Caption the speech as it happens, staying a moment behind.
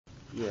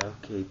Yeah,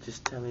 okay,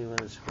 just tell me when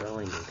it's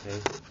rolling, okay?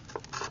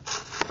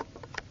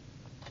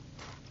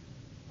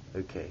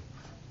 Okay.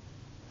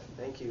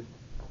 Thank you.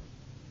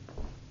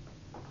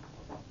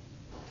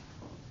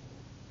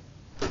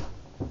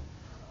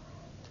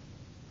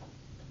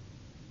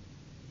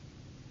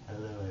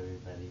 Hello,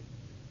 everybody.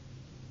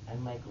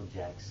 I'm Michael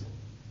Jackson.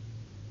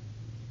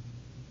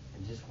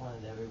 I just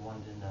wanted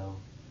everyone to know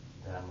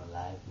that I'm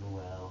alive and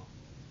well.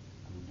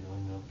 I'm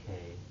doing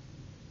okay.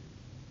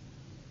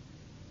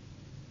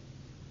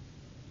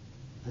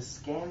 The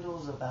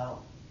scandals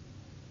about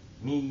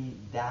me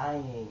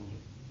dying,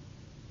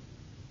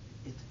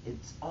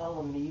 it's all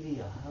a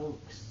media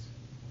hoax.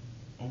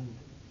 And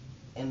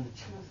the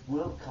truth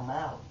will come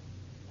out.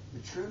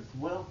 The truth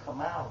will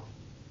come out.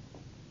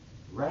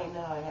 Right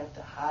now I have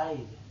to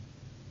hide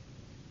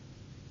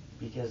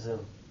because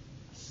of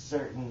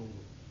certain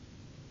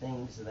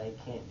things that I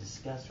can't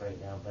discuss right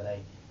now, but I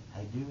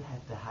do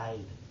have to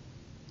hide.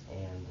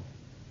 And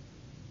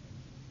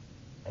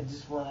I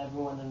just want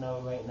everyone to know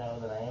right now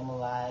that I am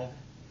alive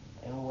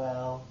and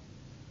well.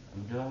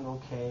 I'm doing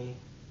okay.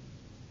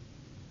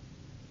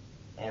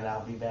 And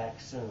I'll be back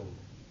soon.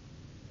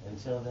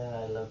 Until then,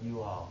 I love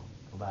you all.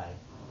 Goodbye.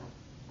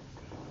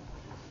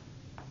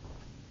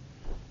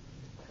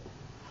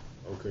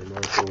 Okay,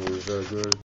 Michael, is that good?